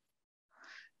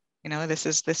 This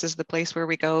is the place where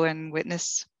we go and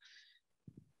witness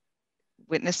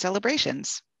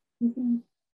celebrations. Mm-hmm.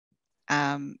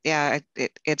 Yeah,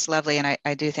 it's lovely, and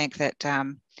I do think that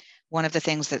one of the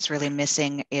things that's really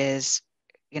missing is,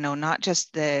 not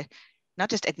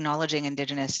just acknowledging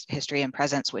Indigenous history and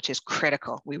presence, which is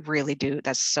critical. We really do.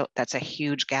 That's a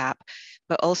huge gap,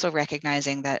 but also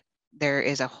recognizing that there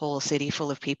is a whole city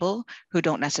full of people who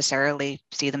don't necessarily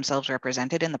see themselves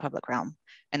represented in the public realm.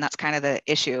 And that's kind of the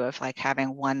issue of like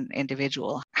having one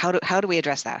individual. How do we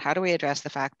address that? How do we address the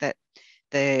fact that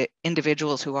the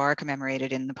individuals who are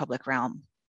commemorated in the public realm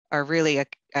are really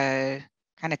a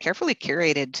kind of carefully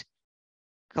curated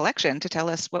collection to tell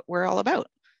us what we're all about?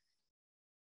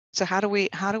 So how do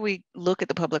we look at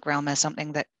the public realm as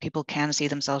something that people can see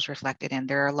themselves reflected in?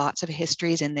 There are lots of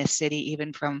histories in this city,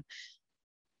 even from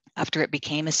after it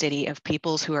became a city, of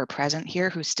peoples who are present here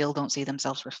who still don't see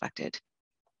themselves reflected.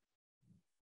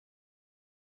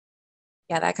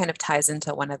 Yeah, that kind of ties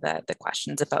into one of the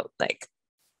questions about like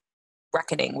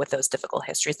reckoning with those difficult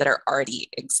histories that are already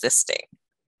existing,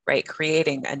 right?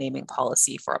 Creating a naming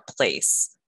policy for a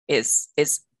place is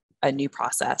a new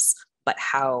process, but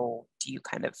how do you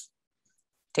kind of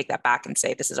take that back and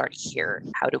say, this is already here?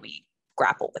 How do we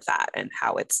grapple with that and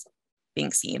how it's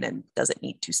being seen, and does it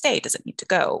need to stay? Does it need to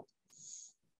go?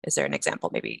 Is there an example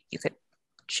maybe you could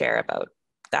share about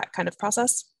that kind of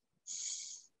process?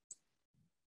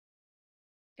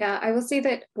 Yeah, I will say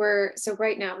that so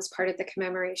right now, as part of the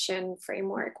commemoration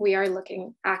framework, we are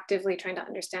looking actively trying to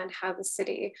understand how the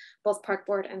city, both Park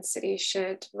Board and city,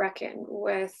 should reckon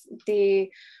with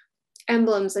the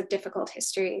emblems of difficult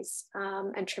histories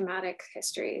and traumatic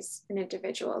histories in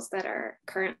individuals that are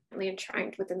currently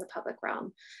enshrined within the public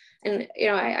realm. And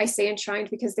I say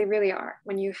enshrined because they really are.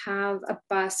 When you have a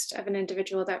bust of an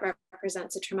individual that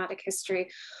represents a traumatic history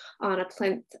on a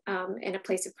plinth in a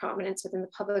place of prominence within the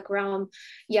public realm,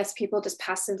 yes, people just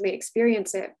passively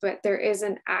experience it, but there is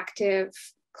an active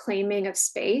claiming of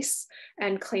space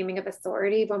and claiming of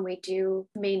authority when we do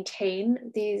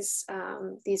maintain these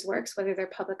works, whether they're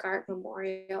public art,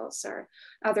 memorials, or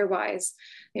otherwise.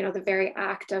 The very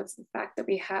act of the fact that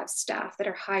we have staff that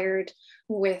are hired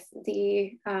with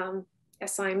the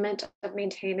assignment of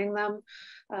maintaining them,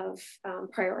 of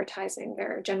prioritizing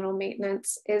their general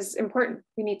maintenance is important.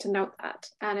 We need to note that,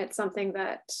 and it's something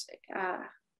that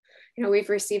we've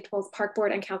received both Park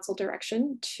Board and Council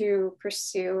direction to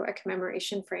pursue a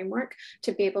commemoration framework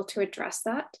to be able to address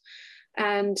that.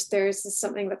 And there's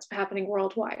something that's happening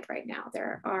worldwide right now.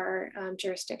 There are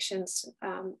jurisdictions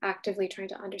actively trying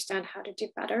to understand how to do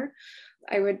better.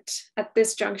 At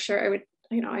this juncture,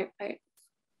 I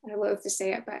I loathe to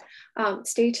say it, but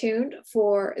stay tuned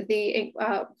for the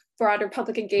broader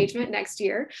public engagement next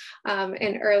year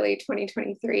in early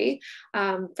 2023.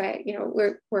 But you know,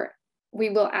 we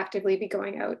will actively be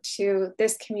going out to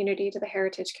this community, to the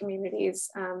heritage communities,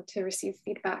 to receive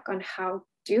feedback on how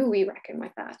do we reckon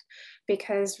with that,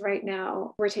 because right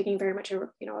now we're taking very much a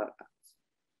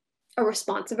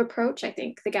responsive approach. I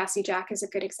think the Gassy Jack is a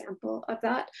good example of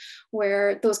that,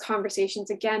 where those conversations,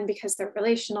 again, because they're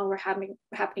relational, were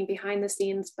happening behind the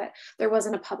scenes, but there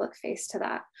wasn't a public face to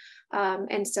that.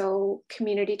 And so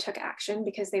community took action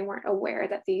because they weren't aware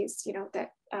that these, you know,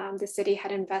 that the city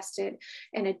had invested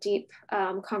in a deep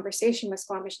conversation with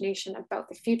Squamish Nation about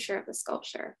the future of the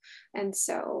sculpture. And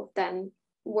so then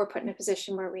we're put in a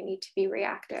position where we need to be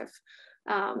reactive.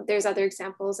 There's other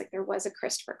examples, like there was a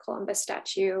Christopher Columbus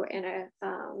statue in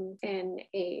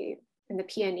the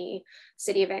PNE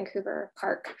City of Vancouver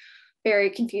Park.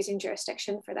 Very confusing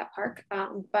jurisdiction for that park,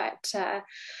 but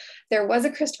there was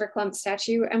a Christopher Columbus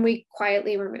statue, and we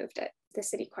quietly removed it. The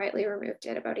city quietly removed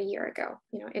it about a year ago,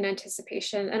 you know, in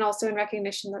anticipation and also in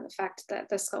recognition of the fact that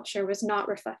the sculpture was not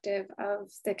reflective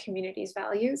of the community's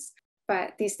values.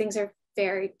 But these things are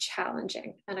very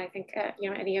challenging. And I think, you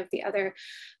know, any of the other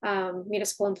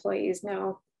municipal employees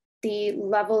know the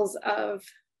levels of,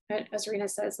 as Rena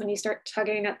says, when you start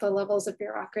tugging at the levels of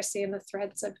bureaucracy and the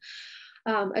threads of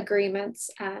agreements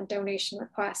and donation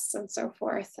requests and so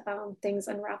forth, things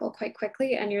unravel quite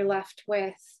quickly, and you're left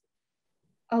with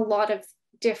a lot of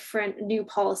different new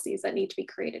policies that need to be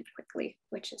created quickly,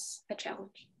 which is a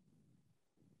challenge.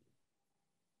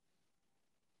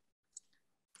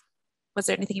 Was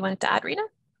there anything you wanted to add, Rena?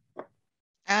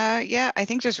 Yeah, I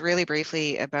think just really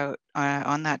briefly about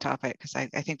on that topic, because I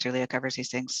think Julia covers these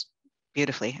things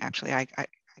beautifully. Actually,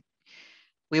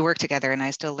 we work together, and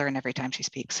I still learn every time she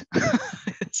speaks.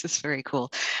 This is very cool.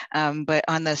 But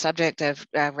on the subject of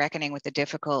reckoning with the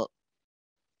difficult,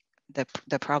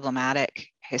 the problematic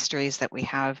histories that we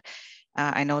have,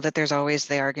 I know that there's always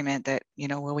the argument that, you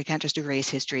know, well, we can't just erase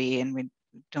history and we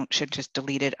should just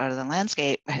delete it out of the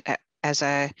landscape. As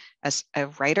a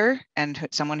writer and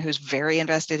someone who's very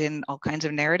invested in all kinds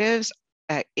of narratives,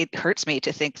 it hurts me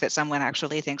to think that someone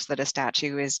actually thinks that a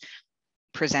statue is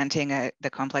presenting the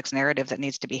complex narrative that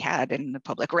needs to be had in the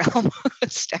public realm. A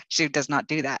statue does not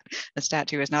do that. A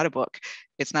statue is not a book.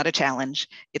 It's not a challenge.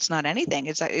 It's not anything.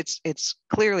 It's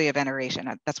clearly a veneration.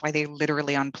 That's why they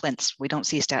literally on plinths. We don't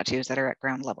see statues that are at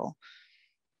ground level.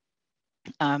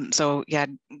 So yeah,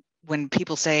 when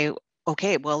people say,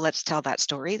 okay, well, let's tell that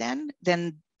story then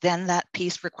that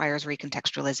piece requires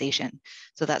recontextualization.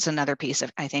 So that's another piece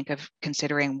of, I think, of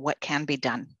considering what can be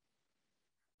done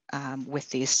with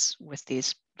these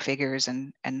figures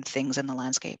and things in the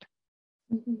landscape.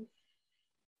 Mm-hmm.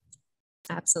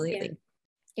 Absolutely.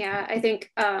 Yeah, I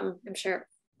think I'm sure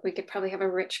we could probably have a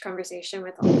rich conversation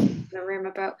with all in the room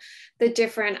about the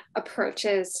different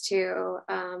approaches to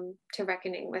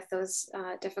reckoning with those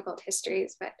difficult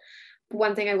histories. But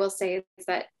one thing I will say is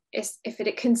that if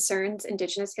it concerns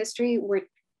Indigenous history, we're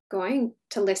going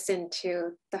to listen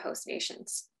to the host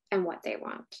nations and what they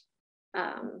want.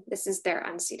 This is their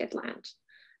unceded land.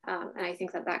 And I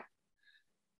think that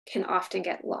can often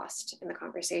get lost in the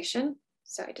conversation.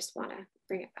 So I just want to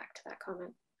bring it back to that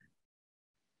comment.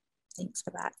 Thanks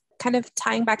for that. Kind of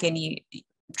tying back in,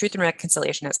 truth and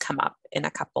reconciliation has come up in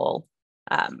a couple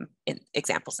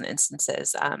examples and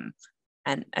instances.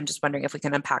 And I'm just wondering if we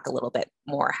can unpack a little bit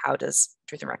more. How does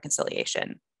truth and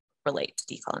reconciliation relate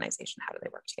to decolonization? How do they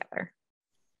work together?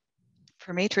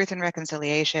 For me, truth and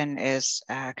reconciliation is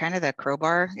kind of the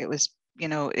crowbar. It was, you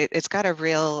know, it's got a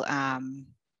real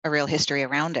history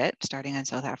around it, starting in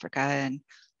South Africa, and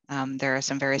there are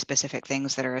some very specific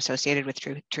things that are associated with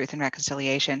truth and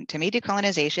reconciliation. To me,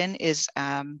 decolonization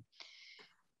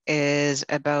is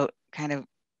about kind of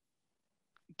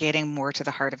getting more to the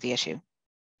heart of the issue.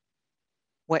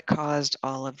 What caused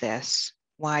all of this?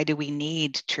 Why do we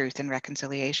need truth and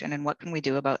reconciliation? And what can we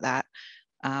do about that?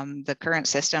 The current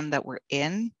system that we're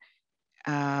in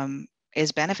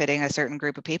is benefiting a certain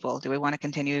group of people. Do we want to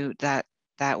continue that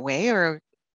way,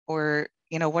 or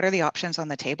you know, what are the options on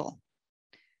the table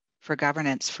for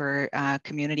governance, for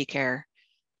community care?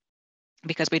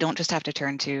 Because we don't just have to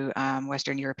turn to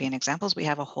Western European examples. We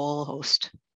have a whole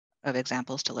host of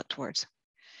examples to look towards.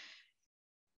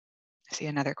 I see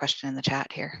another question in the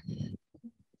chat here.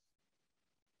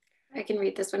 I can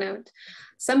read this one out.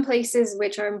 Some places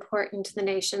which are important to the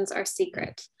nations are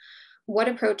secret. What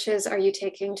approaches are you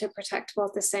taking to protect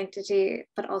both the sanctity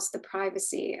but also the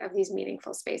privacy of these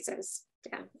meaningful spaces?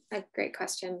 Yeah, a great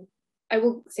question. I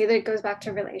will say that it goes back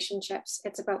to relationships.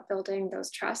 It's about building those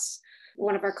trusts.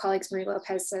 One of our colleagues, Marie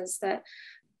Lopez, says that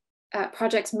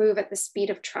projects move at the speed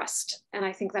of trust. And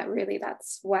I think that really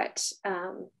that's what,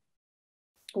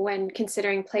 when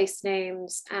considering place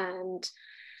names and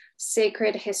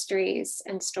sacred histories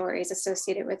and stories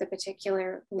associated with a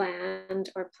particular land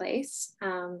or place,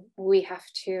 we have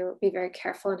to be very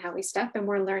careful in how we step, and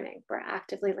we're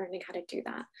actively learning how to do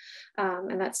that.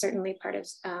 And that's certainly part of,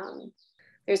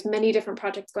 there's many different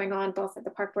projects going on both at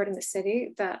the Park Board and the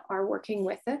city that are working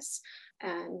with this.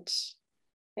 And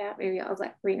yeah, maybe I'll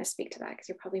let Rena speak to that because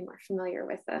you're probably more familiar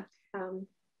with the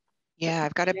yeah,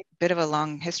 I've got a bit of a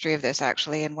long history of this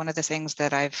actually. And one of the things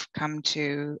that I've come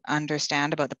to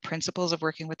understand about the principles of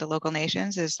working with the local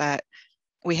nations is that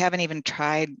we haven't even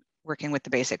tried working with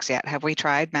the basics yet. Have we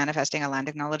tried manifesting a land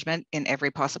acknowledgement in every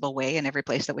possible way in every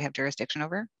place that we have jurisdiction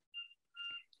over?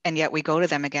 And yet we go to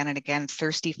them again and again,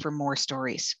 thirsty for more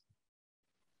stories.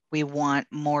 We want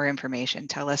more information.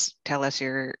 Tell us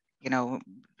your,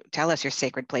 tell us your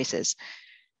sacred places.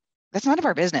 That's none of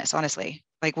our business, honestly.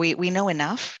 Like we know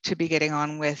enough to be getting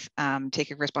on with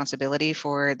taking responsibility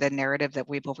for the narrative that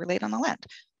we've overlaid on the land.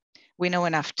 We know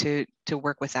enough to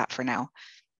work with that for now.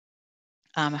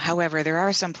 However, there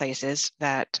are some places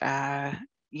that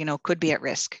could be at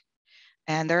risk.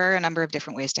 And there are a number of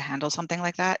different ways to handle something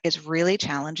like that. It's really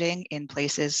challenging in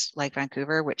places like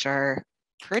Vancouver, which are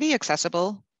pretty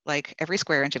accessible. Like every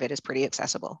square inch of it is pretty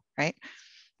accessible, right?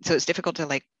 So it's difficult to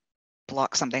like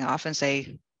block something off and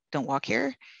say, don't walk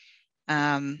here.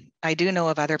 I do know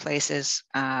of other places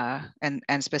and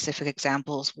specific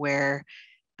examples where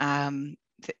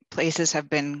places have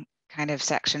been kind of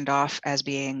sectioned off as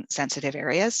being sensitive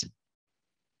areas.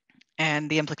 And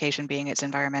the implication being it's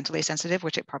environmentally sensitive,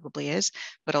 which it probably is,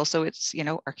 but also it's,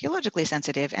 archaeologically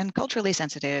sensitive and culturally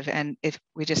sensitive. And if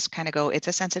we just kind of go, it's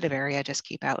a sensitive area, just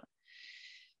keep out.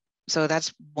 So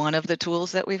that's one of the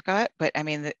tools that we've got. But I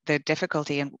mean, the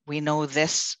difficulty, and we know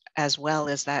this as well,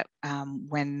 is that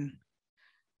and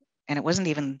it wasn't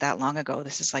even that long ago,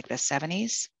 this is like the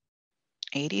 70s,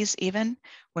 80s even,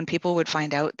 when people would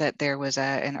find out that there was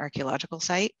an archaeological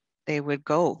site, they would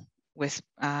go with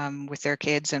their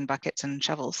kids and buckets and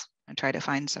shovels and try to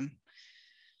find some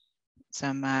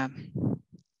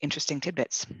interesting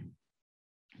tidbits.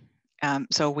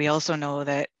 So we also know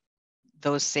that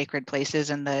those sacred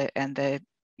places and the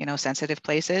sensitive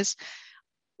places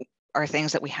are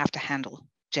things that we have to handle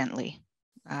gently.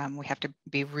 We have to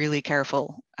be really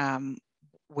careful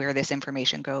where this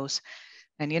information goes.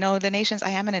 And the nations, I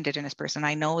am an Indigenous person.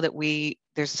 I know that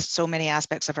there's so many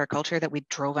aspects of our culture that we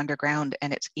drove underground,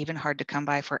 and it's even hard to come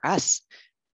by for us,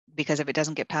 because if it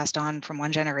doesn't get passed on from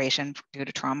one generation due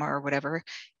to trauma or whatever,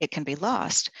 it can be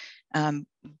lost. But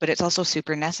it's also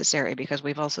super necessary, because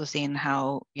we've also seen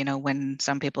how, when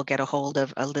some people get a hold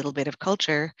of a little bit of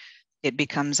culture, it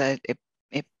becomes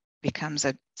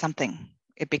something.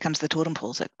 It becomes the totem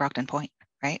poles at Brockton Point,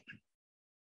 right?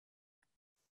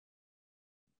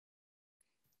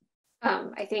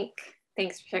 I think,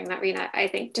 thanks for sharing that, Rena. I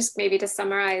think just maybe to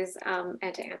summarize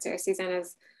and to answer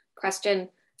Susanna's question,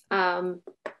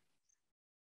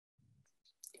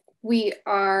 we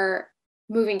are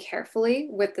moving carefully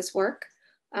with this work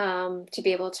to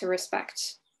be able to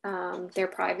respect their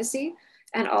privacy,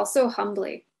 and also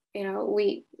humbly.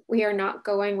 We are not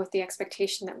going with the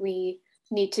expectation that we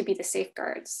need to be the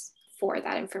safeguards for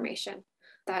that information.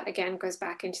 That again goes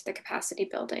back into the capacity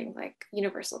building, like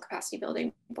universal capacity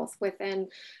building, both within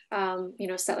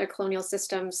settler colonial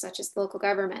systems such as the local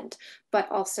government,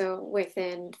 but also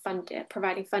within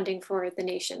providing funding for the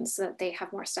nations so that they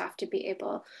have more staff to be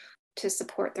able to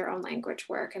support their own language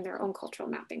work and their own cultural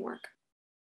mapping work.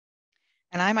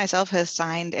 And I myself have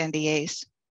signed NDAs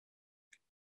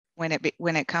when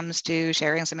it comes to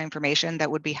sharing some information that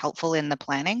would be helpful in the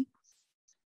planning,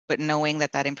 but knowing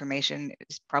that information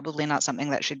is probably not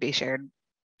something that should be shared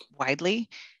widely,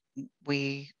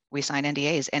 we sign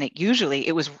NDAs. And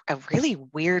it was a really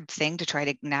weird thing to try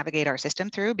to navigate our system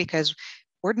through, because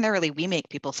ordinarily we make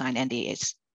people sign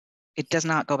NDAs. It does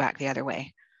not go back the other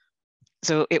way.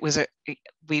 So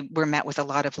we were met with a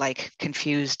lot of like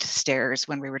confused stares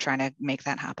when we were trying to make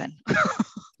that happen.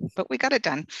 But we got it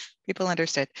done. People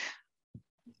understood.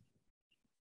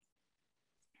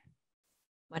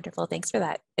 Wonderful, thanks for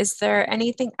that. Is there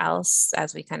anything else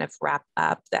as we kind of wrap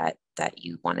up that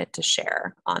you wanted to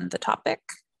share on the topic?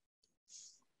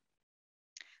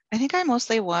 I think I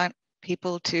mostly want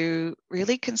people to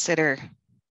really consider,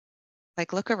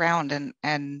 like look around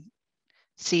and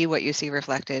see what you see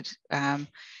reflected.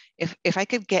 If I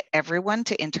could get everyone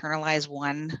to internalize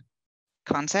one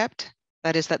concept,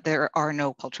 that is that there are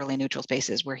no culturally neutral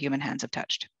spaces where human hands have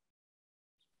touched.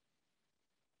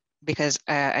 Because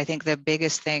I think the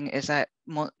biggest thing is that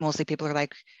mostly people are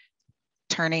like,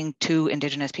 turning to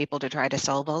Indigenous people to try to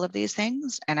solve all of these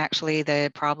things. And actually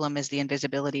the problem is the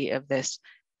invisibility of this,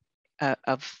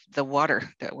 of the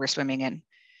water that we're swimming in.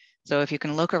 So if you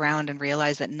can look around and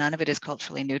realize that none of it is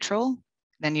culturally neutral,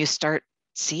 then you start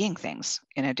seeing things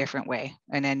in a different way.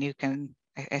 And then you can,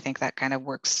 I think that kind of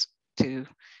works to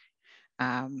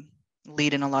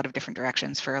lead in a lot of different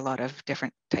directions for a lot of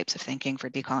different types of thinking for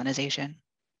decolonization.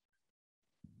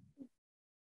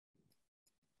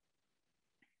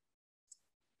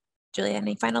 Julia,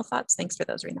 any final thoughts? Thanks for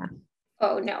those, Rena.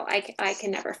 Oh no, I can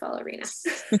never follow Rena.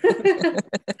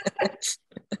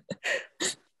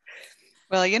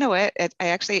 Well, you know what?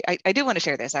 I do want to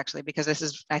share this actually, because this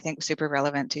is, I think, super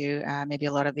relevant to maybe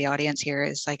a lot of the audience here.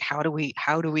 Is like, how are we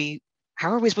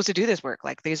supposed to do this work?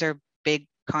 Like, these are big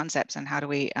concepts, and how do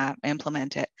we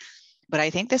implement it? But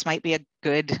I think this might be a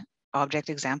good object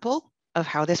example of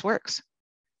how this works.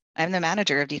 I'm the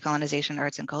manager of Decolonization,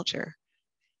 Arts and Culture.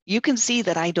 You can see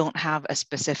that I don't have a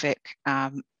specific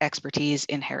expertise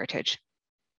in heritage.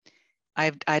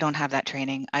 I don't have that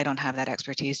training. I don't have that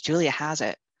expertise. Julia has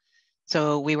it.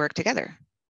 So we work together,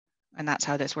 and that's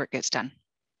how this work gets done.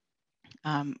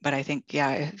 But I think,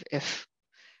 yeah, if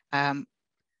I'm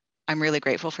really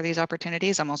grateful for these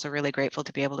opportunities. I'm also really grateful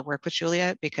to be able to work with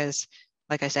Julia, because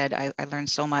like I said, I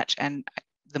learned so much. And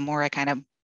the more I kind of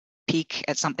peek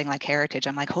at something like heritage,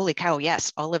 I'm like, holy cow,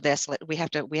 yes, all of this, we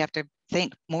have to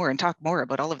think more and talk more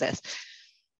about all of this.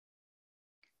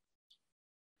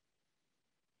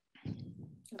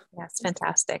 Yes,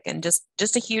 fantastic. And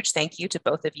just a huge thank you to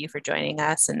both of you for joining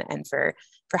us and for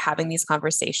having these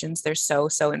conversations. They're so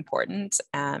important,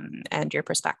 and your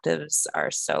perspectives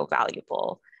are so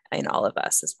valuable in all of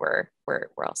us as we're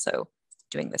also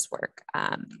doing this work.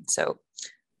 So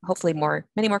hopefully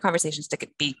many more conversations to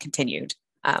be continued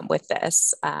with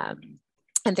this.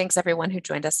 And thanks everyone who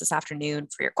joined us this afternoon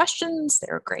for your questions. They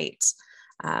were great.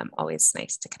 Always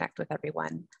nice to connect with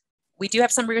everyone. We do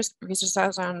have some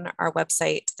resources on our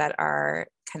website that are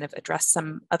kind of address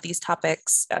some of these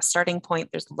topics. Starting point,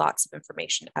 there's lots of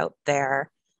information out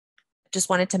there. Just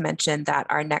wanted to mention that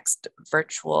our next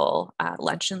virtual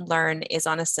Lunch and Learn is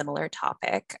on a similar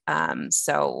topic. Janice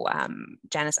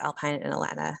Alpine and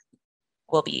Alana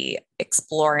will be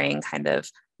exploring kind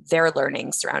of their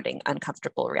learning surrounding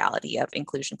uncomfortable reality of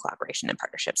inclusion, collaboration, and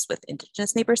partnerships with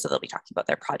Indigenous neighbors. So they'll be talking about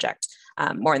their project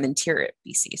more in the interior of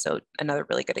BC. So another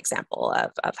really good example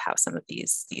of how some of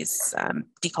these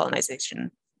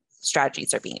decolonization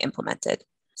strategies are being implemented.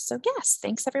 So yes,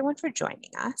 thanks everyone for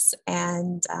joining us.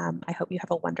 And I hope you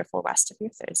have a wonderful rest of your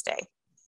Thursday.